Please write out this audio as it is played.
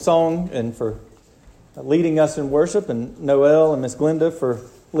song and for leading us in worship, and Noel and Miss Glenda for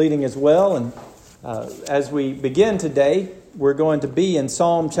leading as well. And as we begin today, we're going to be in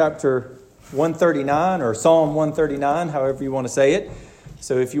Psalm chapter 139 or Psalm 139, however you want to say it.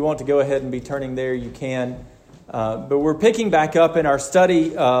 So if you want to go ahead and be turning there, you can. But we're picking back up in our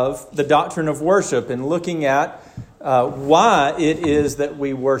study of the doctrine of worship and looking at why it is that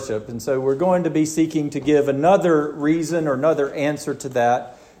we worship. And so we're going to be seeking to give another reason or another answer to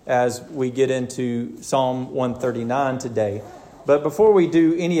that as we get into Psalm 139 today. But before we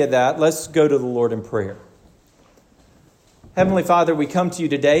do any of that, let's go to the Lord in prayer. Heavenly Father, we come to you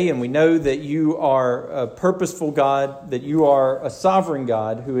today and we know that you are a purposeful God, that you are a sovereign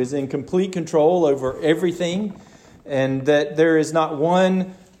God who is in complete control over everything, and that there is not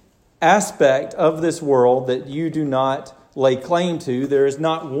one aspect of this world that you do not lay claim to. There is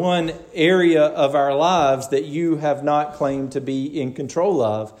not one area of our lives that you have not claimed to be in control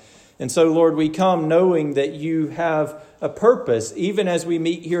of. And so, Lord, we come knowing that you have a purpose, even as we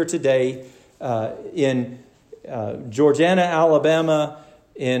meet here today in Georgiana, Alabama,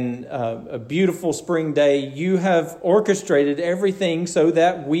 in a beautiful spring day. You have orchestrated everything so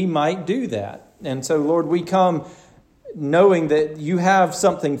that we might do that. And so, Lord, we come knowing that you have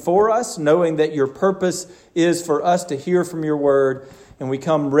something for us, knowing that your purpose is for us to hear from your word, and we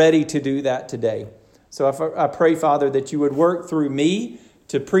come ready to do that today. So I pray, Father, that you would work through me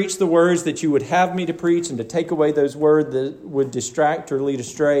to preach the words that you would have me to preach and to take away those words that would distract or lead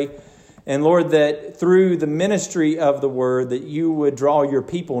astray. And Lord, that through the ministry of the word that you would draw your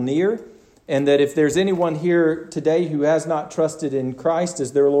people near, and that if there's anyone here today who has not trusted in Christ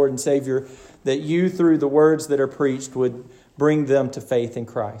as their Lord and Savior, that you, through the words that are preached, would bring them to faith in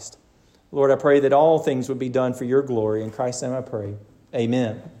Christ. Lord, I pray that all things would be done for your glory. In Christ's name I pray.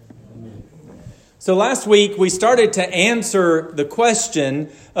 Amen. Amen. So last week we started to answer the question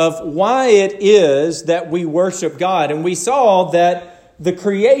of why it is that we worship God. And we saw that the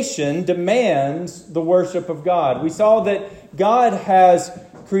creation demands the worship of God. We saw that God has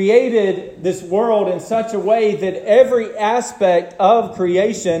created this world in such a way that every aspect of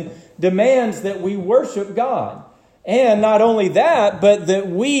creation demands that we worship God. And not only that, but that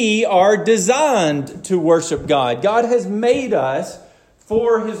we are designed to worship God. God has made us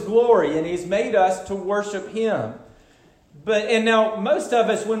for His glory, and He's made us to worship Him. And now most of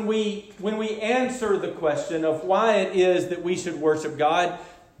us, when we answer the question of why it is that we should worship God,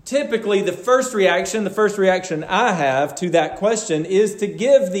 typically the first reaction I have to that question is to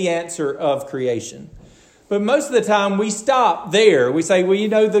give the answer of creation. But most of the time we stop there. We say,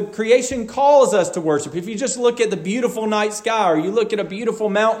 well, the creation calls us to worship. If you just look at the beautiful night sky or you look at a beautiful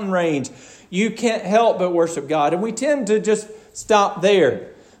mountain range, you can't help but worship God. And we tend to just stop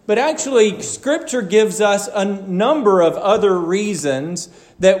there. But actually, Scripture gives us a number of other reasons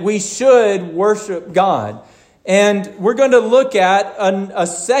that we should worship God. And we're going to look at a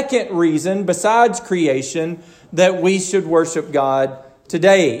second reason besides creation that we should worship God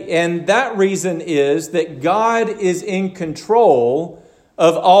today. And that reason is that God is in control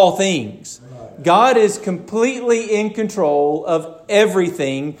of all things. God is completely in control of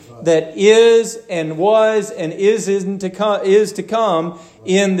everything that is and was and is to come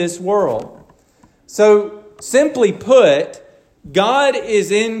in this world. So simply put, God is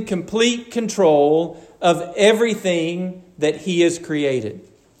in complete control of everything that He has created.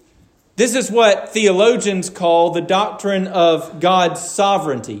 This is what theologians call the doctrine of God's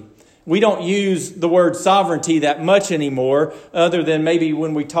sovereignty. We don't use the word sovereignty that much anymore, other than maybe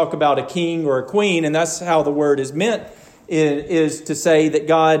when we talk about a king or a queen, and that's how the word is meant, is to say that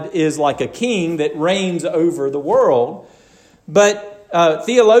God is like a king that reigns over the world. But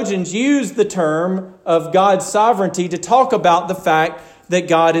theologians use the term of God's sovereignty to talk about the fact that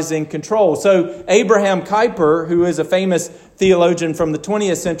God is in control. So Abraham Kuyper, who is a famous theologian from the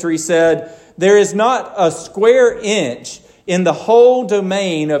 20th century, said, "There is not a square inch in the whole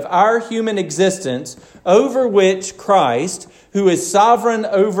domain of our human existence over which Christ, who is sovereign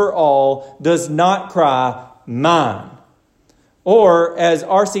over all, does not cry, 'Mine.'" Or, as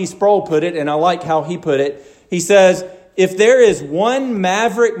R.C. Sproul put it, and I like how he put it, he says, "If there is one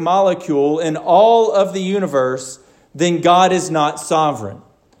maverick molecule in all of the universe, then God is not sovereign.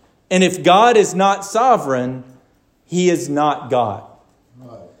 And if God is not sovereign, He is not God."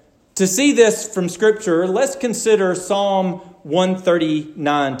 Right. To see this from Scripture, let's consider Psalm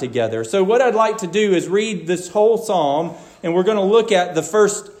 139 together. So what I'd like to do is read this whole psalm, and we're going to look at the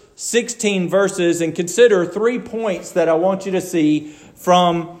first 16 verses and consider 3 points that I want you to see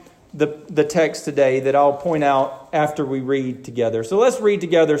from the text today that I'll point out after we read together. So let's read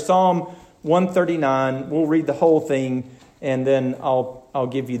together Psalm 139. We'll read the whole thing, and then I'll I'll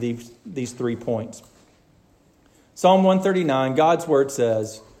give you these 3 points. Psalm 139, God's word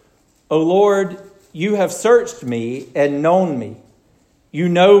says, O Lord, you have searched me and known me. You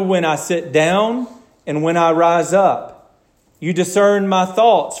know when I sit down and when I rise up. You discern my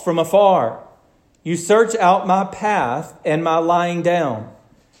thoughts from afar. You search out my path and my lying down,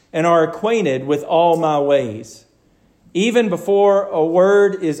 and are acquainted with all my ways. Even before a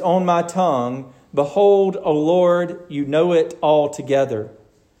word is on my tongue, behold, O Lord, you know it altogether.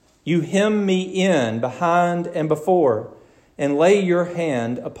 You hem me in behind and before, and lay your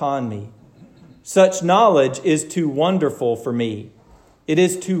hand upon me. Such knowledge is too wonderful for me. It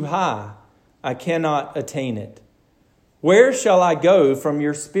is too high. I cannot attain it. Where shall I go from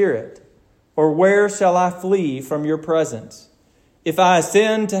your spirit? Or where shall I flee from your presence? If I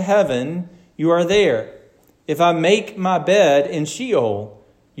ascend to heaven, you are there. If I make my bed in Sheol,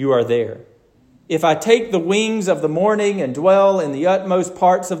 you are there. If I take the wings of the morning and dwell in the utmost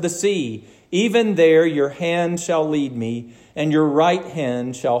parts of the sea, even there your hand shall lead me, and your right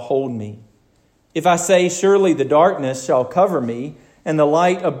hand shall hold me. If I say, surely the darkness shall cover me, and the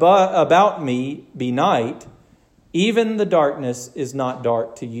light about me be night, even the darkness is not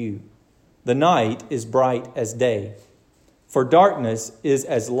dark to you. The night is bright as day, for darkness is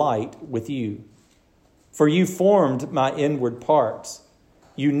as light with you. For you formed my inward parts.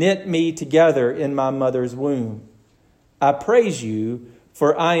 You knit me together in my mother's womb. I praise you,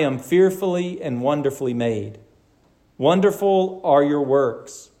 for I am fearfully and wonderfully made. Wonderful are your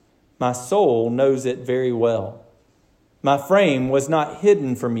works. My soul knows it very well. My frame was not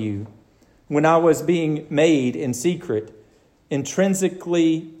hidden from you when I was being made in secret,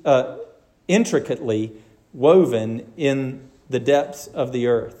 intricately woven in the depths of the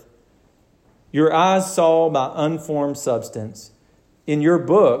earth. Your eyes saw my unformed substance. In your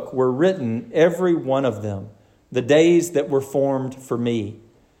book were written, every one of them, the days that were formed for me,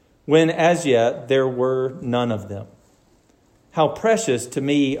 when as yet there were none of them. How precious to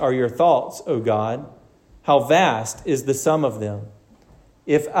me are your thoughts, O God! How vast is the sum of them!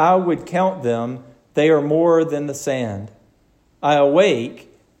 If I would count them, they are more than the sand. I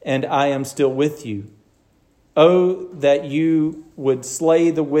awake, and I am still with you. Oh, that you would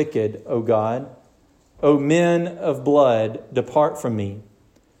slay the wicked, O God! O men of blood, depart from me.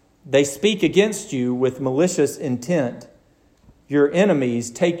 They speak against you with malicious intent. Your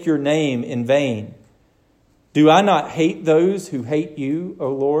enemies take your name in vain. Do I not hate those who hate you, O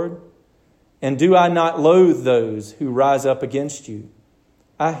Lord? And do I not loathe those who rise up against you?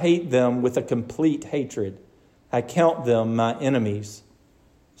 I hate them with a complete hatred. I count them my enemies.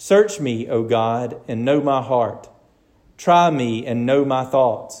 Search me, O God, and know my heart. Try me and know my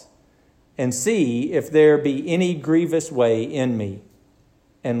thoughts. And see if there be any grievous way in me,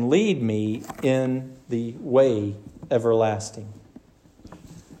 and lead me in the way everlasting.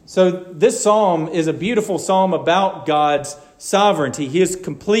 So this psalm is a beautiful psalm about God's sovereignty, his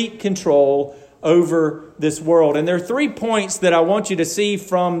complete control over this world. And there are 3 points that I want you to see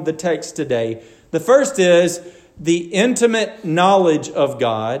from the text today. The first is the intimate knowledge of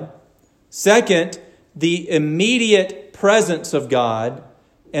God. Second, the immediate presence of God.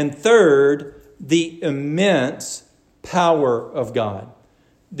 And third, the immense power of God.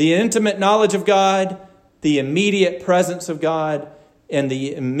 The intimate knowledge of God, the immediate presence of God, and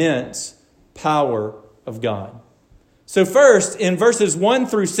the immense power of God. So first, in verses 1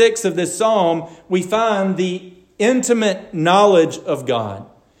 through 6 of this psalm, we find the intimate knowledge of God.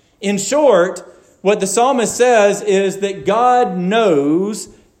 In short, what the psalmist says is that God knows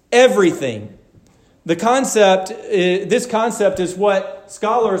everything. This concept is what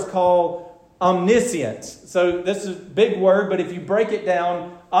scholars call omniscience. So this is a big word, but if you break it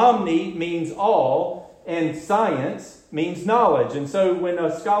down, omni means all, and science means knowledge. And so when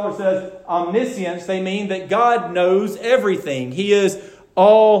a scholar says omniscience, they mean that God knows everything. He is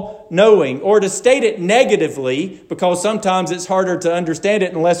all-knowing. Or to state it negatively, because sometimes it's harder to understand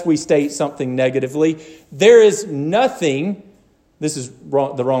it unless we state something negatively, there is nothing. This is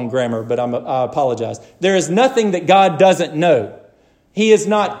the wrong grammar, but I apologize. There is nothing that God doesn't know. He is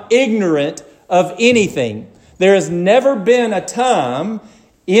not ignorant of anything. There has never been a time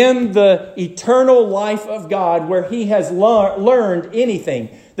in the eternal life of God where he has learned anything.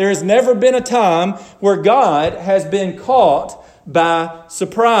 There has never been a time where God has been caught by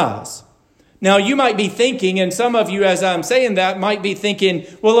surprise. Now, you might be thinking, and some of you, as I'm saying that, might be thinking,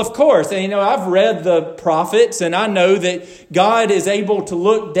 well, of course, and I've read the prophets, and I know that God is able to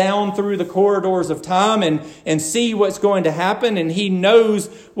look down through the corridors of time and see what's going to happen, and he knows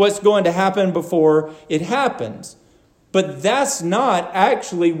what's going to happen before it happens. But that's not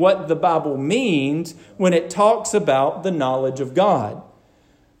actually what the Bible means when it talks about the knowledge of God.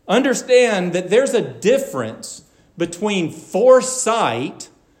 understand that there's a difference between foresight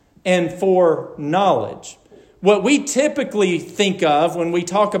and foreknowledge. What we typically think of when we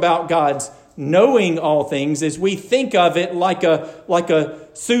talk about God's knowing all things is we think of it like a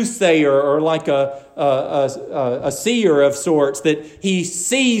soothsayer or like a seer of sorts, that he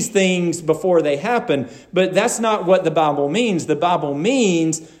sees things before they happen. But that's not what the Bible means. The Bible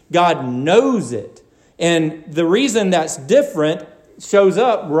means God knows it. And the reason that's different shows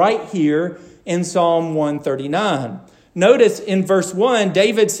up right here in Psalm 139. Notice in verse 1,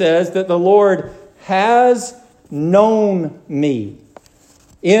 David says that the Lord has known me.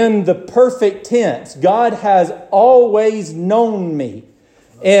 In the perfect tense, God has always known me.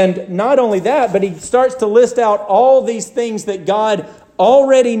 And not only that, but he starts to list out all these things that God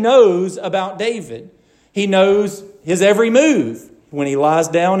already knows about David. He knows his every move, when he lies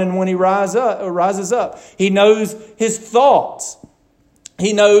down and when he rises up. He knows his thoughts.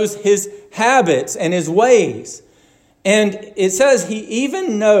 He knows his habits and his ways. And it says he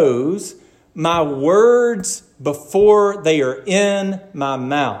even knows my words before they are in my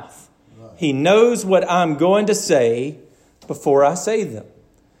mouth. He knows what I'm going to say before I say them.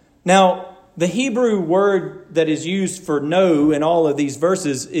 Now, the Hebrew word that is used for know in all of these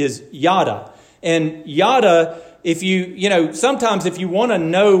verses is yada. And yada, sometimes if you want to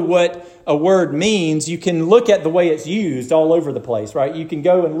know what a word means, you can look at the way it's used all over the place, right? You can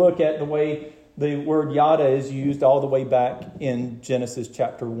go and look at the way the word yada is used all the way back in Genesis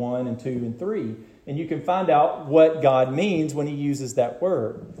chapter 1 and 2 and 3. And you can find out what God means when he uses that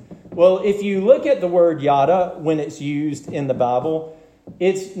word. Well, if you look at the word yada when it's used in the Bible,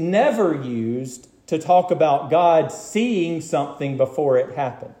 it's never used to talk about God seeing something before it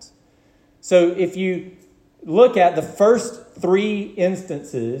happens. So if you look at the first 3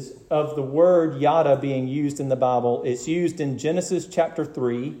 instances of the word yada being used in the Bible, it's used in Genesis chapter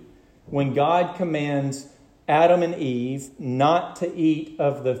 3 when God commands Adam and Eve not to eat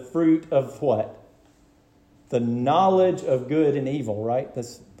of the fruit of what? The knowledge of good and evil, right?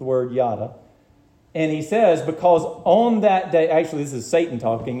 That's the word yada. And he says, because on that day, actually this is Satan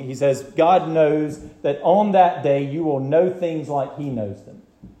talking, he says, God knows that on that day you will know things like he knows them.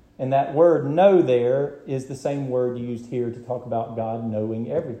 And that word know there is the same word used here to talk about God knowing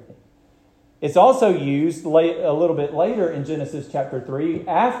everything. It's also used a little bit later in Genesis chapter 3,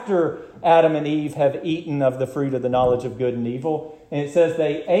 after Adam and Eve have eaten of the fruit of the knowledge of good and evil. And it says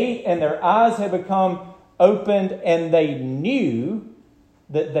they ate and their eyes had become opened and they knew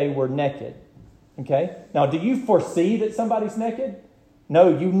that they were naked. Okay? Now, do you foresee that somebody's naked?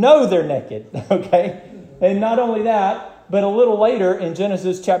 No, you know they're naked. Okay? And not only that, but a little later in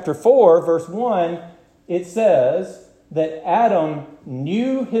Genesis chapter 4, verse 1, it says that Adam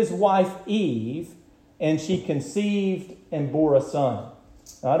knew his wife Eve, and she conceived and bore a son.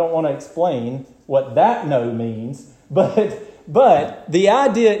 Now, I don't want to explain what that know means, but the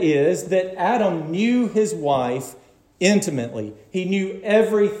idea is that Adam knew his wife intimately. He knew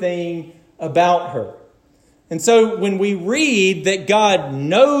everything about her. And so when we read that God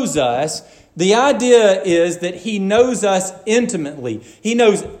knows us, the idea is that he knows us intimately. He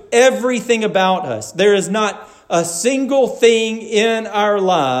knows everything about us. There is not a single thing in our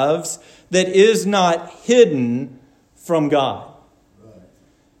lives that is not hidden from God.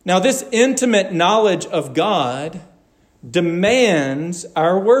 Now, this intimate knowledge of God demands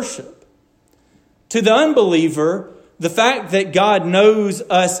our worship. To the unbeliever, the fact that God knows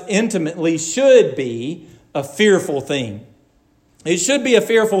us intimately should be a fearful thing. It should be a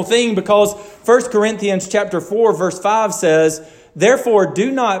fearful thing because 1 Corinthians chapter 4 verse 5 says, "Therefore do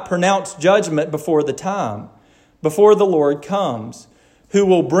not pronounce judgment before the time, before the Lord comes, who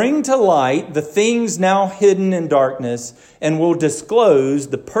will bring to light the things now hidden in darkness and will disclose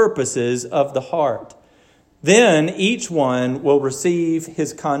the purposes of the heart. Then each one will receive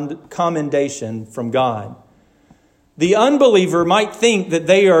his commendation from God." The unbeliever might think that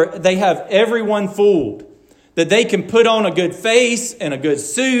they have everyone fooled, that they can put on a good face and a good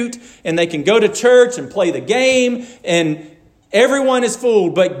suit and they can go to church and play the game and everyone is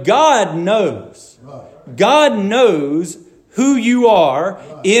fooled. But God knows. God knows who you are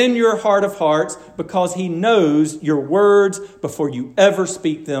in your heart of hearts because he knows your words before you ever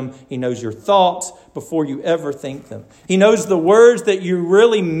speak them. He knows your thoughts before you ever think them. He knows the words that you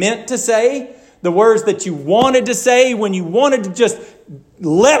really meant to say, the words that you wanted to say when you wanted to just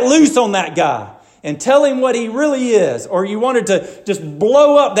let loose on that guy and tell him what he really is, or you wanted to just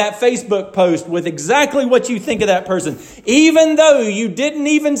blow up that Facebook post with exactly what you think of that person. Even though you didn't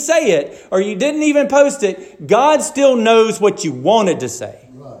even say it or you didn't even post it, God still knows what you wanted to say.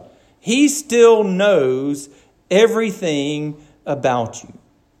 He still knows everything about you.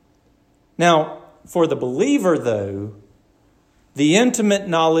 Now, for the believer, though, the intimate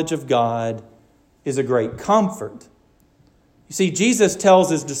knowledge of God is a great comfort. You see, Jesus tells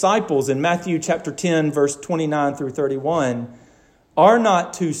his disciples in Matthew chapter 10, verse 29 through 31, "Are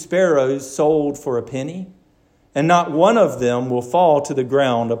not 2 sparrows sold for a penny? And not one of them will fall to the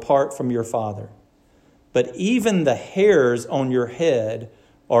ground apart from your Father. But even the hairs on your head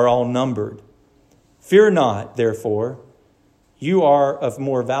are all numbered. Fear not, therefore, you are of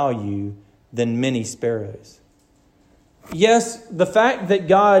more value than many sparrows." Yes, the fact that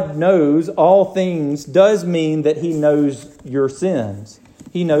God knows all things does mean that he knows your sins.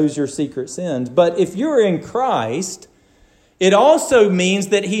 He knows your secret sins. But if you're in Christ, it also means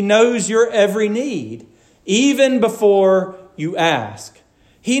that he knows your every need, even before you ask.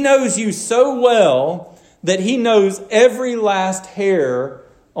 He knows you so well that he knows every last hair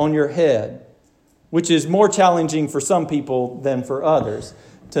on your head, which is more challenging for some people than for others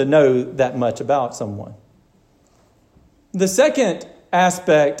to know that much about someone. The second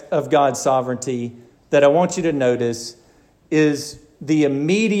aspect of God's sovereignty that I want you to notice is the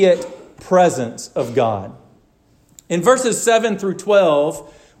immediate presence of God. In verses 7 through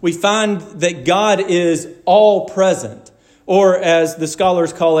 12, we find that God is all present, or as the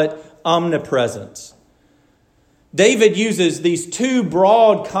scholars call it, omnipresence. David uses these 2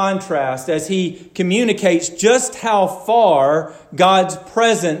 broad contrasts as he communicates just how far God's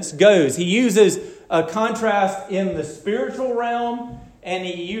presence goes. He uses a contrast in the spiritual realm, and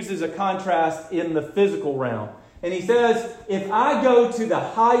he uses a contrast in the physical realm. And he says, if I go to the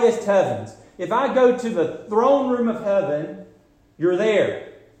highest heavens, if I go to the throne room of heaven, you're there.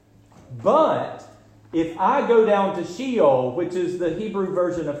 But if I go down to Sheol, which is the Hebrew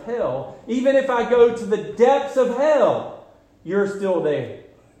version of hell, even if I go to the depths of hell, you're still there.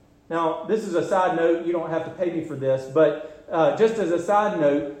 Now, this is a side note. You don't have to pay me for this, but just as a side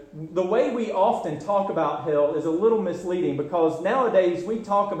note, the way we often talk about hell is a little misleading, because nowadays we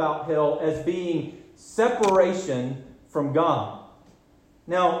talk about hell as being separation from God.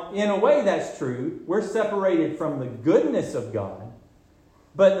 Now, in a way that's true. We're separated from the goodness of God.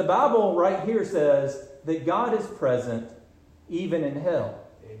 But the Bible right here says that God is present even in hell.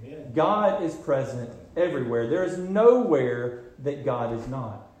 Amen. God is present everywhere. There is nowhere that God is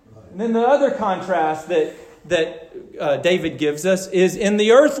not. Right. And then the other contrast that David gives us is in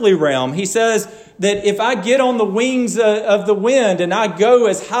the earthly realm. He says that if I get on the wings of the wind and I go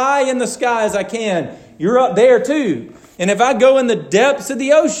as high in the sky as I can, you're up there too. And if I go in the depths of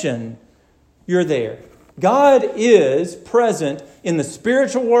the ocean, you're there. God is present in the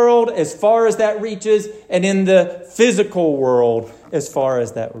spiritual world as far as that reaches, and in the physical world as far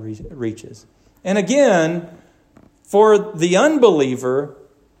as that reaches. And again, for the unbeliever,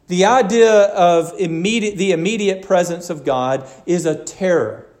 the idea of the immediate presence of God is a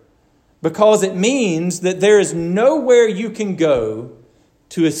terror, because it means that there is nowhere you can go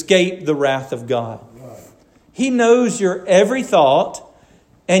to escape the wrath of God. He knows your every thought,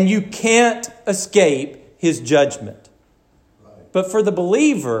 and you can't escape his judgment. But for the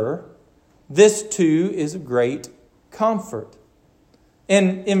believer, this too is a great comfort.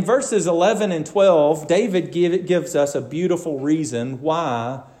 And in verses 11 and 12, David gives us a beautiful reason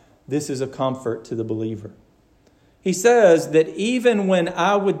why this is a comfort to the believer. He says that even when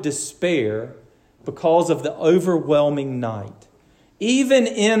I would despair because of the overwhelming night, even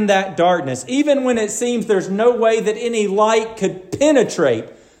in that darkness, even when it seems there's no way that any light could penetrate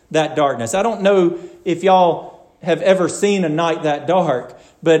that darkness. I don't know if y'all have ever seen a night that dark,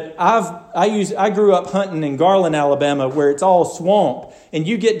 but I grew up hunting in Garland, Alabama, where it's all swamp, and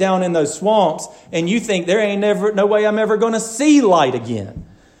you get down in those swamps and you think there ain't no way I'm ever going to see light again.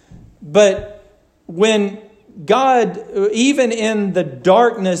 But when God, even in the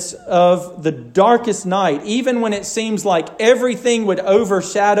darkness of the darkest night, even when it seems like everything would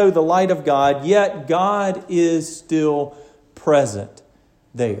overshadow the light of God, yet God is still present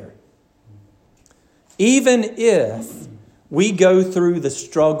there. Even if we go through the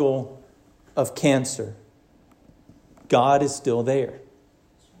struggle of cancer, God is still there.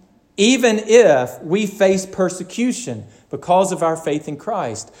 Even if we face persecution because of our faith in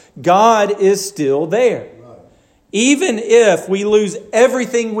Christ, God is still there. Even if we lose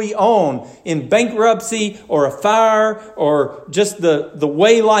everything we own in bankruptcy or a fire or just the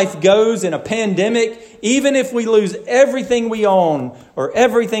way life goes in a pandemic, even if we lose everything we own or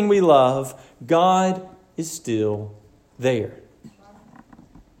everything we love, God is still there.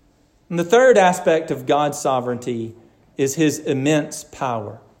 And the third aspect of God's sovereignty is his immense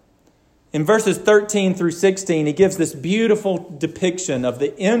power. In verses 13 through 16, he gives this beautiful depiction of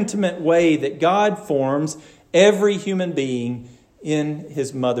the intimate way that God forms every human being in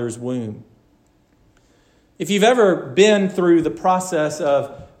his mother's womb. If you've ever been through the process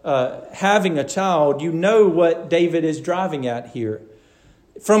of having a child, you know what David is driving at here.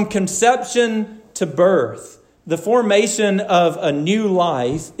 From conception to birth, the formation of a new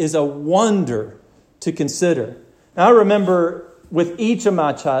life is a wonder to consider. Now, I remember with each of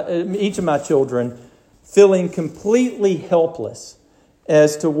my children feeling completely helpless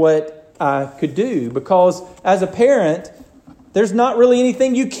as to what I could do, because as a parent, there's not really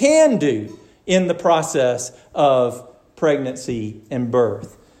anything you can do in the process of pregnancy and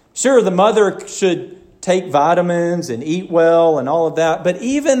birth. Sure, the mother should take vitamins and eat well and all of that, but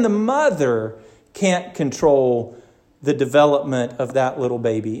even the mother can't control the development of that little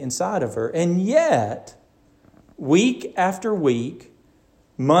baby inside of her. And yet, week after week,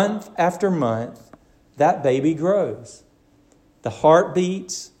 month after month, that baby grows. The heart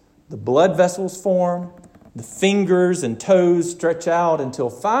beats, the blood vessels form, the fingers and toes stretch out until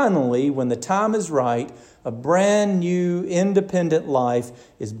finally, when the time is right, a brand new independent life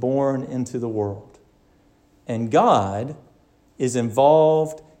is born into the world. And God is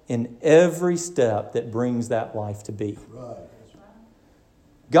involved in every step that brings that life to be.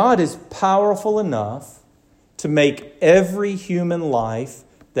 God is powerful enough to make every human life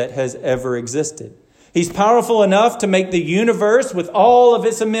that has ever existed. He's powerful enough to make the universe with all of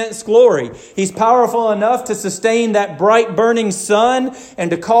its immense glory. He's powerful enough to sustain that bright burning sun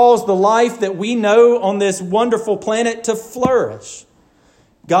and to cause the life that we know on this wonderful planet to flourish.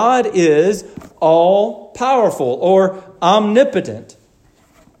 God is all powerful or omnipotent.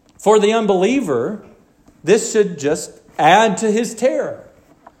 For the unbeliever, this should just add to his terror,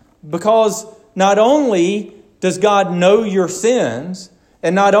 because not only does God know your sins,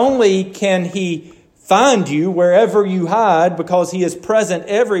 and not only can He find you wherever you hide because He is present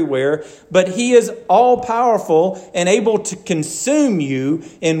everywhere, but He is all-powerful and able to consume you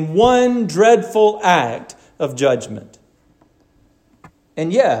in one dreadful act of judgment.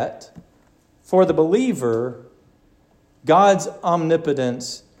 And yet, for the believer, God's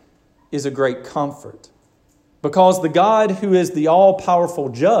omnipotence is a great comfort, because the God who is the all-powerful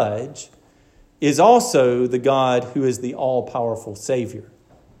judge is also the God who is the all-powerful Savior.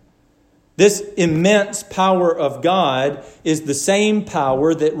 This immense power of God is the same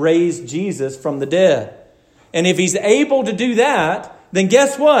power that raised Jesus from the dead. And if He's able to do that, then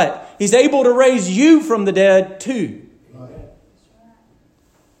guess what? He's able to raise you from the dead too.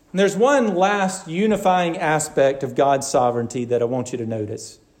 And there's one last unifying aspect of God's sovereignty that I want you to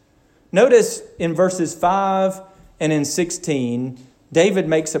notice. Notice in verses 5 and in 16, David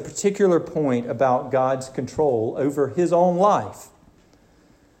makes a particular point about God's control over his own life.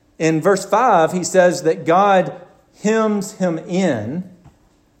 In verse 5, he says that God hems him in.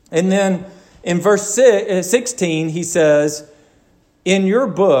 And then in verse 16, he says, "In your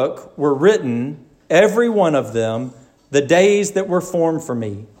book were written, every one of them, the days that were formed for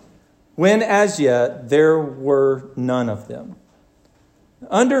me, when as yet there were none of them."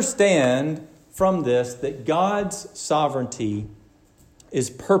 Understand from this that God's sovereignty is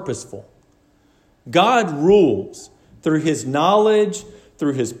purposeful. God rules through His knowledge,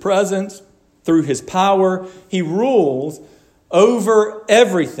 through His presence, through His power. He rules over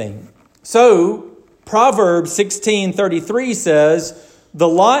everything. So, Proverbs 16:33 says, "The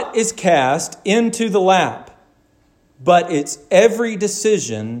lot is cast into the lap, but its every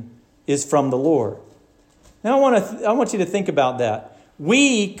decision is from the Lord." Now, I want you to think about that.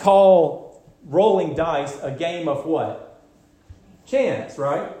 We call rolling dice a game of what? Chance,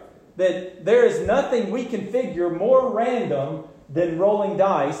 right? That there is nothing we can figure more random than rolling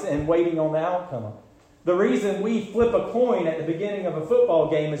dice and waiting on the outcome. The reason we flip a coin at the beginning of a football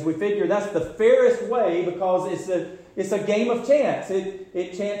game is we figure that's the fairest way, because it's a game of chance.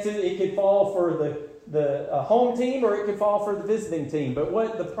 It chances it could fall for the home team or it could fall for the visiting team. But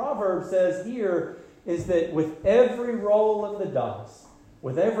what the proverb says here is that with every roll of the dice,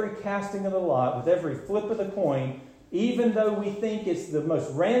 with every casting of the lot, with every flip of the coin, even though we think it's the most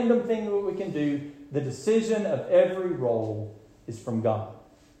random thing that we can do, the decision of every roll is from God.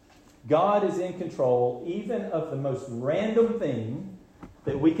 God is in control even of the most random thing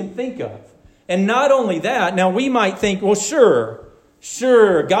that we can think of. And not only that, now we might think, well,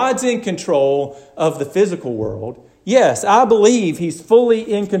 sure, God's in control of the physical world. Yes, I believe He's fully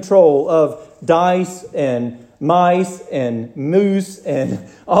in control of dice and mice and moose and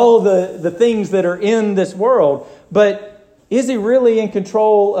all the things that are in this world. But is He really in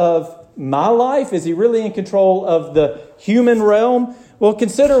control of my life? Is He really in control of the human realm? Well,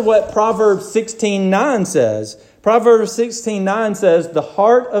 consider what Proverbs 16:9 says. Proverbs 16:9 says, "The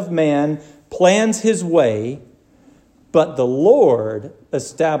heart of man plans his way, but the Lord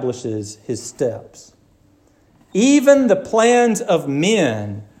establishes his steps." Even the plans of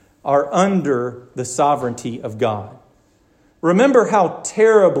men are under the sovereignty of God. Remember how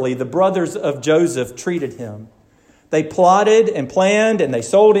terribly the brothers of Joseph treated him. They plotted and planned, and they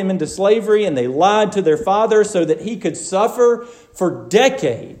sold him into slavery, and they lied to their father so that he could suffer for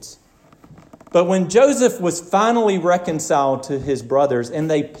decades. But when Joseph was finally reconciled to his brothers and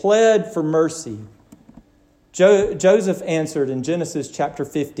they pled for mercy, Joseph answered in Genesis chapter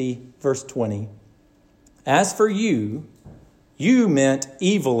 50, verse 20, "As for you, you meant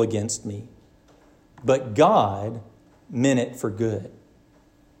evil against me, but God meant it for good."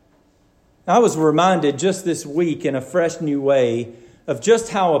 I was reminded just this week in a fresh new way of just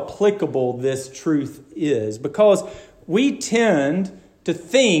how applicable this truth is, because we tend to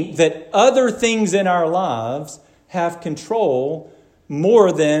think that other things in our lives have control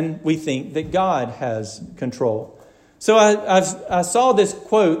more than we think that God has control. So I saw this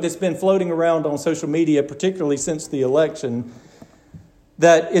quote that's been floating around on social media, particularly since the election,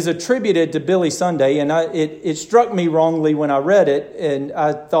 that is attributed to Billy Sunday, and it struck me wrongly when I read it, and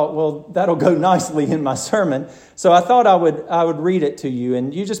I thought, well, that'll go nicely in my sermon. So I thought I would read it to you,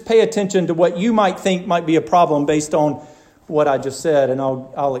 and you just pay attention to what you might think might be a problem based on what I just said, and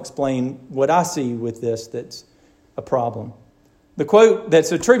I'll explain what I see with this that's a problem. The quote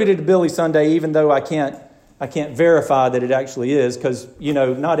that's attributed to Billy Sunday, even though I can't verify that it actually is, because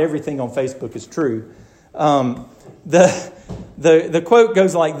not everything on Facebook is true. The quote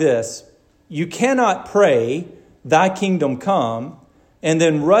goes like this: "You cannot pray, 'Thy kingdom come,' and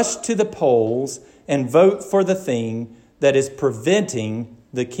then rush to the polls and vote for the thing that is preventing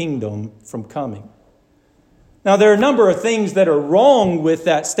the kingdom from coming." Now, there are a number of things that are wrong with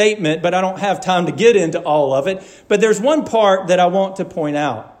that statement, but I don't have time to get into all of it. But there's one part that I want to point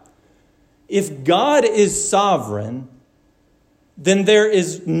out. If God is sovereign, then there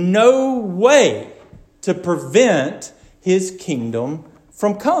is no way to prevent His kingdom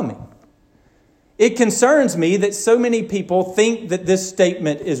from coming. It concerns me that so many people think that this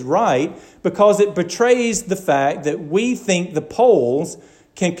statement is right because it betrays the fact that we think the polls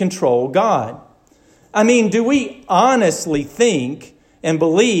can control God. I mean, do we honestly think and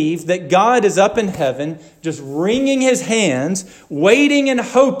believe that God is up in heaven just wringing His hands, waiting and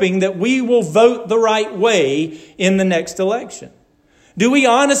hoping that we will vote the right way in the next election? Do we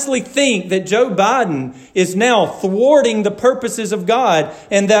honestly think that Joe Biden is now thwarting the purposes of God,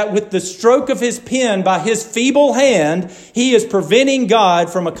 and that with the stroke of his pen by his feeble hand, he is preventing God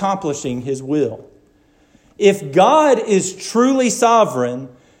from accomplishing His will? If God is truly sovereign,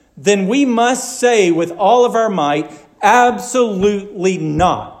 then we must say with all of our might, absolutely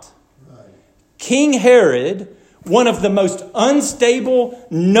not. Right. King Herod, one of the most unstable,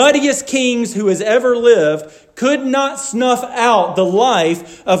 nuttiest kings who has ever lived, could not snuff out the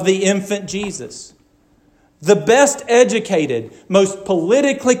life of the infant Jesus. The best educated, most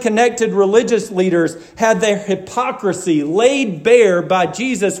politically connected religious leaders had their hypocrisy laid bare by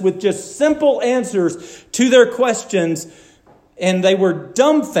Jesus with just simple answers to their questions, and they were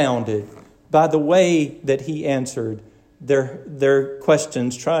dumbfounded by the way that He answered their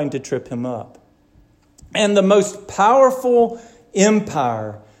questions, trying to trip Him up. And the most powerful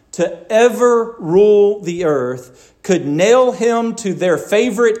empire to ever rule the earth could nail Him to their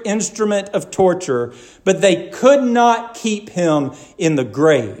favorite instrument of torture, but they could not keep Him in the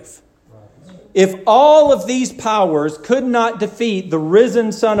grave. If all of these powers could not defeat the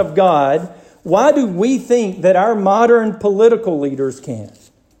risen Son of God, why do we think that our modern political leaders can?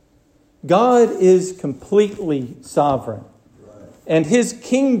 God is completely sovereign, and His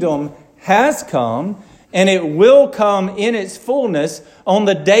kingdom has come, and it will come in its fullness on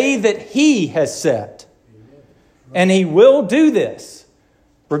the day that He has set. And He will do this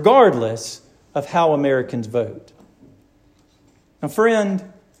regardless of how Americans vote. Now, friend,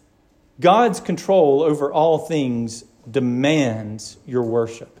 God's control over all things demands your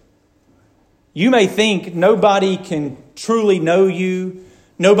worship. You may think nobody can truly know you,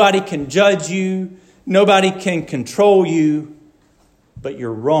 nobody can judge you, nobody can control you, but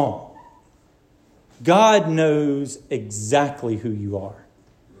you're wrong. God knows exactly who you are.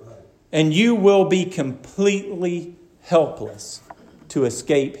 And you will be completely helpless to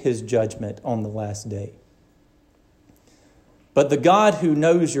escape His judgment on the last day. But the God who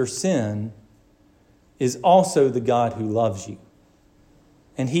knows your sin is also the God who loves you.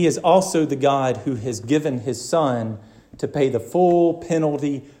 And He is also the God who has given His Son to pay the full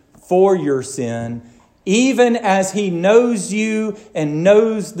penalty for your sin, even as He knows you and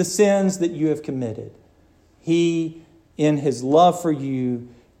knows the sins that you have committed. He, in His love for you,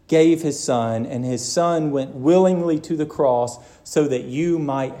 gave His Son, and His Son went willingly to the cross so that you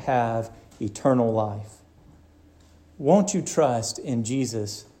might have eternal life. won't you trust in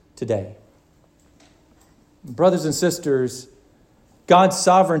Jesus today? Brothers and sisters, God's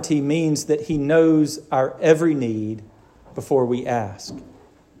sovereignty means that He knows our every need before we ask.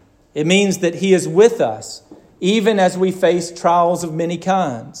 It means that He is with us even as we face trials of many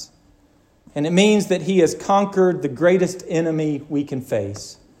kinds. And it means that He has conquered the greatest enemy we can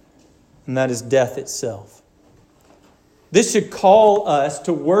face, and that is death itself. This should call us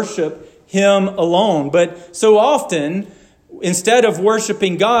to worship Him alone. But so often, instead of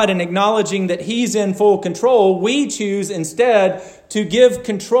worshiping God and acknowledging that He's in full control, we choose instead to give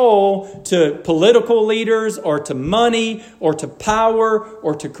control to political leaders or to money or to power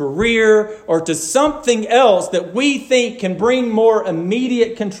or to career or to something else that we think can bring more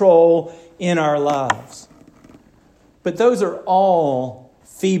immediate control in our lives. But those are all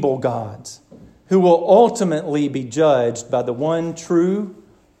feeble gods who will ultimately be judged by the one true,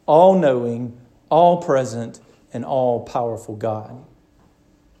 all-knowing, all-present, and all-powerful God.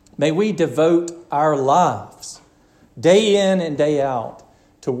 May we devote our lives, day in and day out,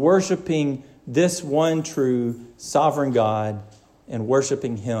 to worshiping this one true, sovereign God and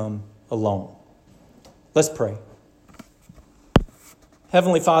worshiping Him alone. Let's pray.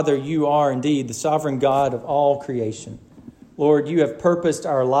 Heavenly Father, You are indeed the sovereign God of all creation. Lord, You have purposed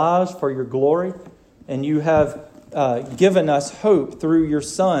our lives for Your glory, and You have given us hope through Your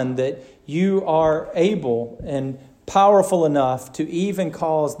Son that You are able and powerful enough to even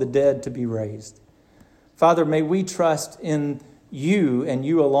cause the dead to be raised. Father, may we trust in You and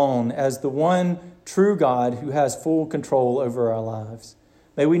You alone as the one true God who has full control over our lives.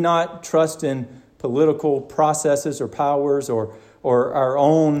 May we not trust in political processes or powers or our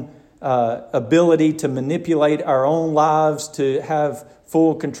own ability to manipulate our own lives to have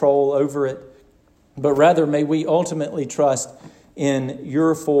full control over it. But rather, may we ultimately trust in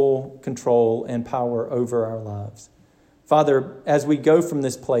Your full control and power over our lives. Father, as we go from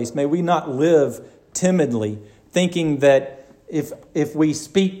this place, may we not live timidly, thinking that if we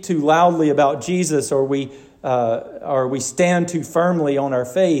speak too loudly about Jesus or we stand too firmly on our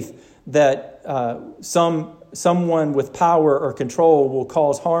faith, that someone with power or control will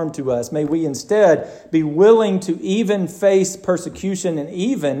cause harm to us. May we instead be willing to even face persecution and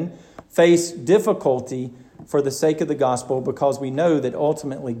even face difficulty for the sake of the gospel, because we know that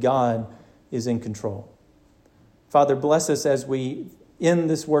ultimately God is in control. Father, bless us as we end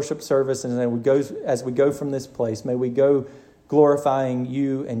this worship service and as we go from this place. May we go glorifying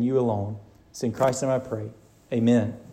You and You alone. It's in Christ's name I pray. Amen.